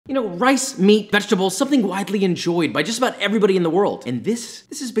You know, rice, meat, vegetables, something widely enjoyed by just about everybody in the world. And this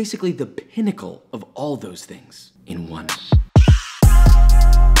is basically the pinnacle of all those things in one.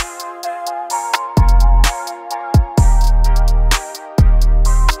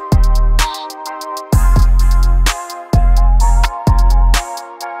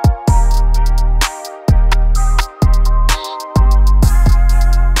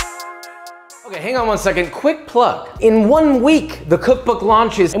 Okay, hang on one second, quick plug. In 1 week, the cookbook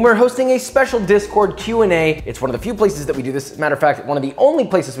launches and we're hosting a special Discord Q&A. It's one of the few places that we do this. As a matter of fact, one of the only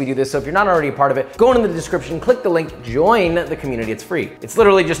places we do this, so if you're not already a part of it, go in the description, click the link, join the community, it's free. It's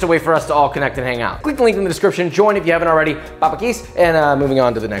literally just a way for us to all connect and hang out. Click the link in the description, join if you haven't already, Papa Keys, and moving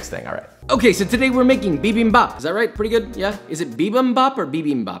on to the next thing, all right. Okay, so today we're making bibimbap. Is that right? Pretty good? Yeah? Is it bibimbap or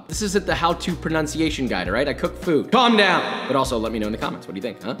bibimbap? This is at the how-to pronunciation guide, all right? I cook food. Calm down! But also, let me know in the comments. What do you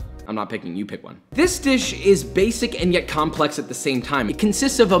think, huh? I'm not picking, you pick one. This dish is basic and yet complex at the same time. It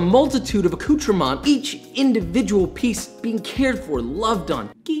consists of a multitude of accoutrements, each individual piece being cared for, loved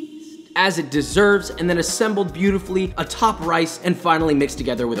on, as it deserves, and then assembled beautifully atop rice, and finally mixed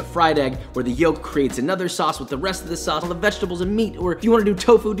together with a fried egg, where the yolk creates another sauce with the rest of the sauce, all the vegetables and meat, or if you wanna do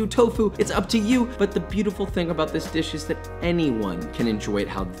tofu, it's up to you. But the beautiful thing about this dish is that anyone can enjoy it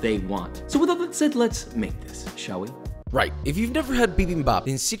how they want. So with all that said, let's make this, shall we? Right, if you've never had bibimbap,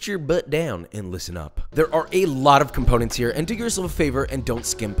 then sit your butt down and listen up. There are a lot of components here, and do yourself a favor and don't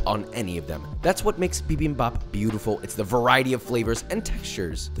skimp on any of them. That's what makes bibimbap beautiful. It's the variety of flavors and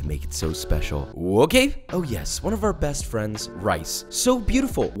textures that make it so special. Okay? Oh yes, one of our best friends, rice. So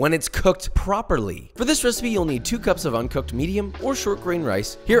beautiful when it's cooked properly. For this recipe, you'll need 2 cups of uncooked medium or short grain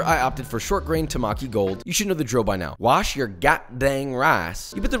rice. Here I opted for short grain tamaki gold. You should know the drill by now. Wash your goddamn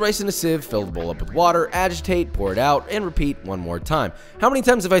rice. You put the rice in a sieve, fill the bowl up with water, agitate, pour it out, and repeat one more time. How many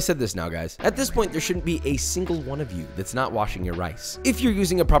times have I said this now, guys? At this point, there shouldn't be a single one of you that's not washing your rice. If you're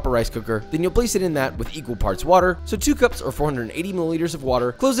using a proper rice cooker, then you'll place it in that with equal parts water. So 2 cups or 480 milliliters of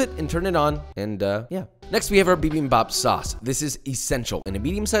water, close it and turn it on, and yeah. Next, we have our bibimbap sauce. This is essential. In a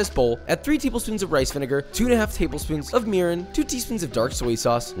medium-sized bowl, add 3 tablespoons of rice vinegar, 2.5 tablespoons of mirin, 2 teaspoons of dark soy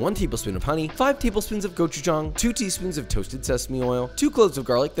sauce, 1 tablespoon of honey, 5 tablespoons of gochujang, 2 teaspoons of toasted sesame oil, 2 cloves of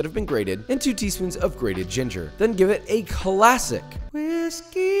garlic that have been grated, and 2 teaspoons of grated ginger. Then give it a classic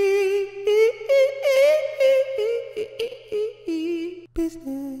whiskey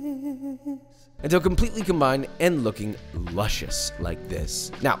business until completely combined and looking luscious like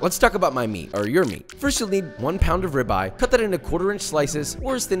this. Now, let's talk about my meat, or your meat. First, you'll need 1 pound of ribeye. Cut that into 1/4-inch slices,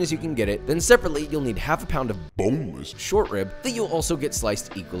 or as thin as you can get it. Then separately, you'll need 1/2 pound of boneless short rib that you'll also get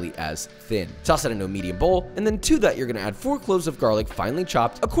sliced equally as thin. Toss that into a medium bowl, and then to that, you're gonna add 4 cloves of garlic finely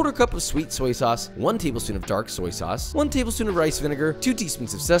chopped, 1/4 cup of sweet soy sauce, 1 tablespoon of dark soy sauce, 1 tablespoon of rice vinegar, 2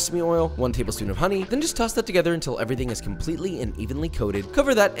 teaspoons of sesame oil, 1 tablespoon of honey. Then just toss that together until everything is completely and evenly coated.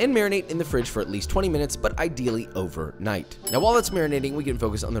 Cover that and marinate in the fridge for at least 20 minutes, but ideally overnight. Now, while that's marinating, we can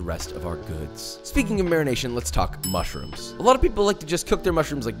focus on the rest of our goods. Speaking of marination, let's talk mushrooms. A lot of people like to just cook their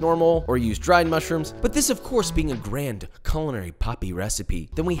mushrooms like normal or use dried mushrooms, but this, of course, being a grand culinary poppy recipe,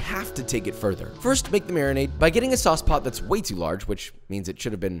 then we have to take it further. First, make the marinade by getting a sauce pot that's way too large, which means it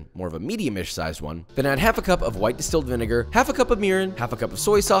should have been more of a medium-ish sized one. Then add 1/2 cup of white distilled vinegar, 1/2 cup of mirin, 1/2 cup of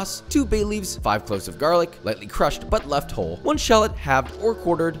soy sauce, 2 bay leaves, 5 cloves of garlic, lightly crushed but left whole, 1 shallot halved or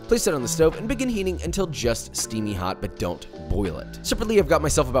quartered. Place it on the stove and begin heating until just steamy hot, but don't boil it. Separately, I've got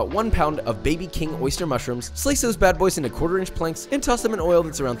myself about 1 pound of baby king oyster mushrooms. Slice those bad boys into 1/4-inch planks and toss them in oil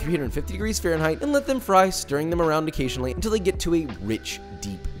that's around 350 degrees Fahrenheit and let them fry, stirring them around occasionally until they get to a rich,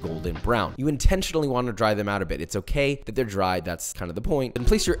 deep golden brown. You intentionally want to dry them out a bit. It's okay that they're dry, that's kind of the point. Then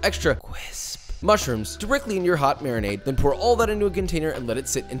place your extra crisp mushrooms directly in your hot marinade, then pour all that into a container and let it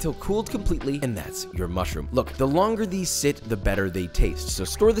sit until cooled completely, and that's your mushroom. Look, the longer these sit, the better they taste. So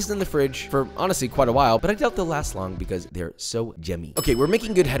store this in the fridge for honestly quite a while, but I doubt they'll last long because they're so yummy. Okay, we're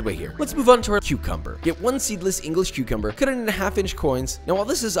making good headway here. Let's move on to our cucumber. Get 1 seedless English cucumber, cut it into 1/2-inch coins. Now, while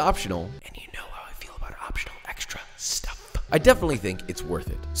this is optional, and you know how I feel about optional extra stuff, I definitely think it's worth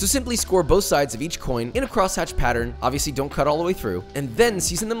it. So simply score both sides of each coin in a crosshatch pattern. Obviously, don't cut all the way through. And then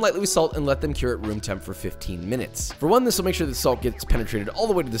season them lightly with salt and let them cure at room temp for 15 minutes. For one, this will make sure the salt gets penetrated all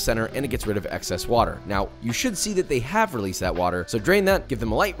the way to the center and it gets rid of excess water. Now, you should see that they have released that water, so drain that, give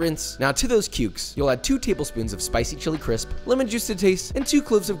them a light rinse. Now to those cukes, you'll add 2 tablespoons of spicy chili crisp, lemon juice to taste, and 2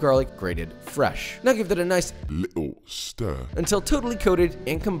 cloves of garlic grated fresh. Now give that a nice little stir until totally coated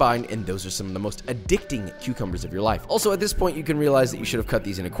and combined, and those are some of the most addicting cucumbers of your life. Also, at this point, you can realize that you should have cut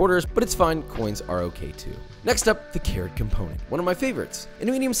these into quarters, but it's fine, coins are okay too. Next up, the carrot component, one of my favorites. In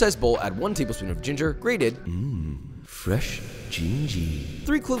a medium-sized bowl, add 1 tablespoon of ginger, grated, fresh Gingy.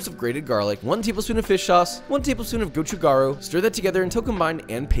 3 cloves of grated garlic, 1 tablespoon of fish sauce, 1 tablespoon of gochujaro. Stir that together until combined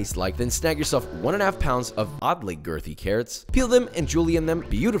and paste-like. Then snag yourself 1.5 pounds of oddly girthy carrots. Peel them and julienne them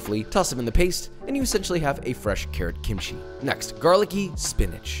beautifully. Toss them in the paste, and you essentially have a fresh carrot kimchi. Next, garlicky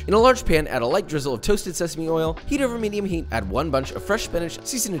spinach. In a large pan, add a light drizzle of toasted sesame oil. Heat over medium heat. Add 1 bunch of fresh spinach,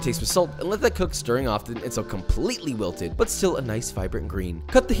 season to taste with salt, and let that cook, stirring often until completely wilted, but still a nice vibrant green.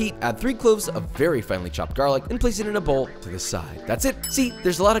 Cut the heat, add 3 cloves of very finely chopped garlic, and place it in a bowl to the side. That's it. See,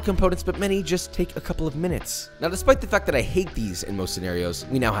 there's a lot of components, but many just take a couple of minutes. Now, despite the fact that I hate these in most scenarios,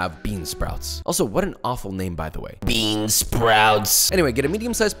 we now have bean sprouts. Also, what an awful name, by the way. Bean sprouts. Anyway, get a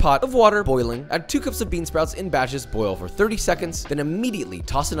medium-sized pot of water boiling. Add 2 cups of bean sprouts in batches, boil for 30 seconds, then immediately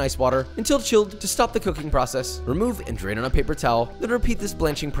toss in ice water until chilled to stop the cooking process. Remove and drain on a paper towel, then repeat this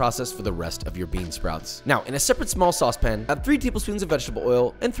blanching process for the rest of your bean sprouts. Now, in a separate small saucepan, add 3 tablespoons of vegetable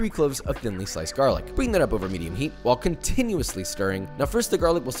oil and 3 cloves of thinly sliced garlic. Bring that up over medium heat while continuously stirring. Now, first the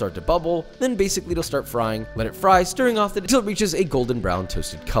garlic will start to bubble, then basically it'll start frying. Let it fry, stirring often until it reaches a golden brown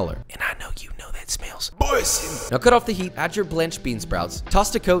toasted color. And I know you know that smells boys. Now cut off the heat, add your blanched bean sprouts,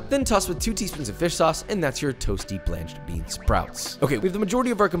 toss to coat, then toss with 2 teaspoons of fish sauce, and that's your toasty blanched bean sprouts. Okay, we have the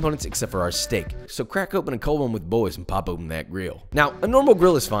majority of our components except for our steak, so crack open a cold one with boys and pop open that grill. Now, a normal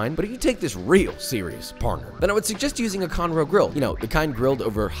grill is fine, but if you take this real serious, partner, then I would suggest using a Conroe grill. You know, the kind grilled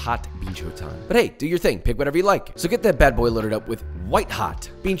over hot binchotan. But hey, do your thing, pick whatever you like. So get that bad boy loaded up with white hot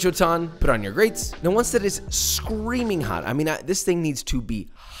binchotan, put on your grates. Now once that is screaming hot, I mean, this thing needs to be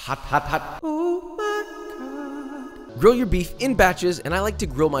hot, hot, hot. Oh my God. Grill your beef in batches, and I like to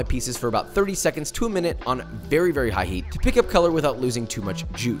grill my pieces for about 30 seconds to a minute on very, very high heat to pick up color without losing too much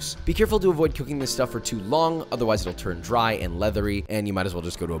juice. Be careful to avoid cooking this stuff for too long, otherwise it'll turn dry and leathery, and you might as well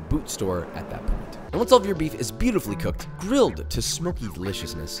just go to a boot store at that point. And once all of your beef is beautifully cooked, grilled to smoky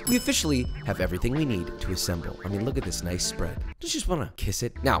deliciousness, we officially have everything we need to assemble. I mean, look at this nice spread. Don't you just want to kiss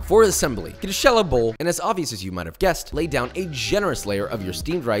it? Now, for assembly, get a shallow bowl, and as obvious as you might have guessed, lay down a generous layer of your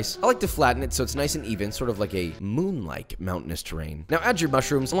steamed rice. I like to flatten it so it's nice and even, sort of like a moon-like mountainous terrain. Now add your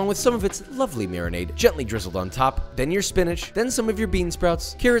mushrooms, along with some of its lovely marinade, gently drizzled on top, then your spinach, then some of your bean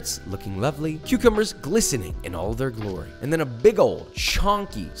sprouts, carrots looking lovely, cucumbers glistening in all their glory, and then a big old,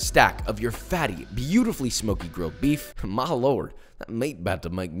 chonky stack of your fatty, beautifully smoky grilled beef. My lord, that meat about to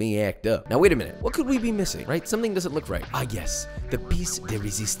make me act up. Now wait a minute, what could we be missing, right? Something doesn't look right. Ah yes, the piece de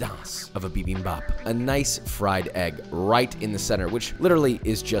resistance of a bibimbap. A nice fried egg right in the center, which literally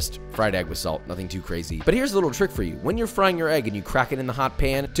is just fried egg with salt, nothing too crazy. But here's a little trick for you. When you're frying your egg and you crack it in the hot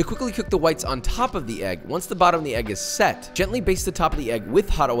pan, to quickly cook the whites on top of the egg, once the bottom of the egg is set, gently baste the top of the egg with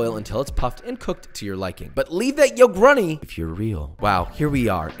hot oil until it's puffed and cooked to your liking. But leave that yolk runny if you're real. Wow, here we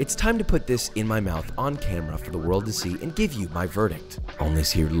are. It's time to put this in my mouth on camera for the world to see and give you my verdict on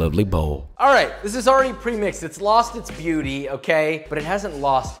this here lovely bowl. All right, this is already pre-mixed. It's lost its beauty, okay? But it hasn't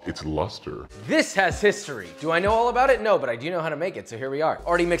lost its luster. This has history. Do I know all about it? No, but I do know how to make it, so here we are.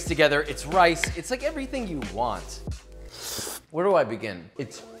 Already mixed together, it's rice. It's like everything you want. Where do I begin?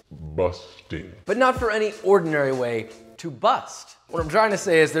 It's busting. But not for any ordinary way to bust. What I'm trying to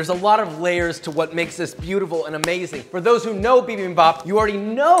say is there's a lot of layers to what makes this beautiful and amazing. For those who know bibimbap, you already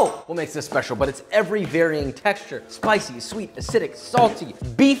know what makes this special, but it's every varying texture. Spicy, sweet, acidic, salty,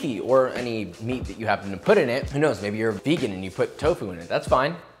 beefy, or any meat that you happen to put in it. Who knows, maybe you're vegan and you put tofu in it. That's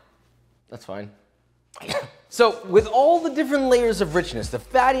fine. That's fine. So with all the different layers of richness, the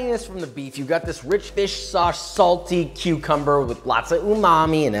fattiness from the beef, you got this rich fish sauce, salty cucumber with lots of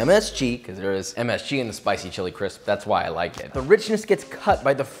umami and MSG, because there is MSG in the spicy chili crisp. That's why I like it. The richness gets cut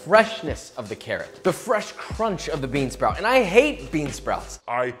by the freshness of the carrot, the fresh crunch of the bean sprout. And I hate bean sprouts.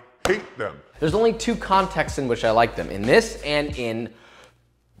 I hate them. There's only 2 contexts in which I like them, in this and in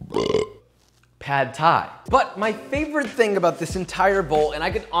pad thai. But my favorite thing about this entire bowl, and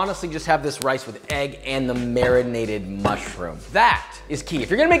I could honestly just have this rice with egg and the marinated mushroom. That is key. If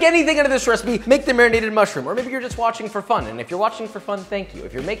you're gonna make anything out of this recipe, make the marinated mushroom. Or maybe you're just watching for fun. And if you're watching for fun, thank you.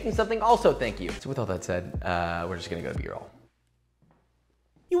 If you're making something, also thank you. So with all that said, we're just gonna go to B-roll.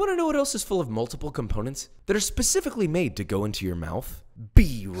 You want to know what else is full of multiple components that are specifically made to go into your mouth?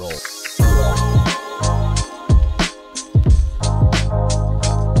 B-roll.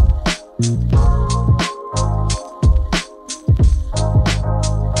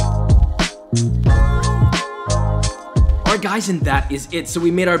 guys, and that is it. So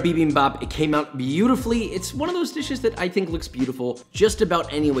we made our bibimbap. It came out beautifully. It's one of those dishes that I think looks beautiful just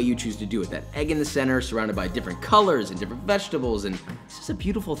about any way you choose to do it. That egg in the center, surrounded by different colors and different vegetables, and it's just a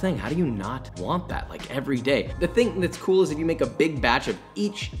beautiful thing. How do you not want that, like, every day? The thing that's cool is if you make a big batch of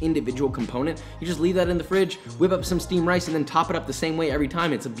each individual component, you just leave that in the fridge, whip up some steamed rice, and then top it up the same way every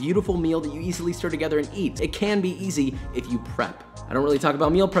time. It's a beautiful meal that you easily stir together and eat. It can be easy if you prep. I don't really talk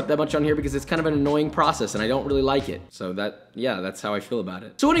about meal prep that much on here because it's kind of an annoying process and I don't really like it. So that's how I feel about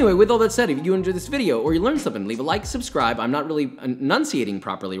it. So anyway, with all that said, if you enjoyed this video or you learned something, leave a like, subscribe. I'm not really enunciating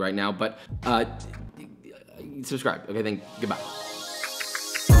properly right now, but subscribe. Okay, goodbye.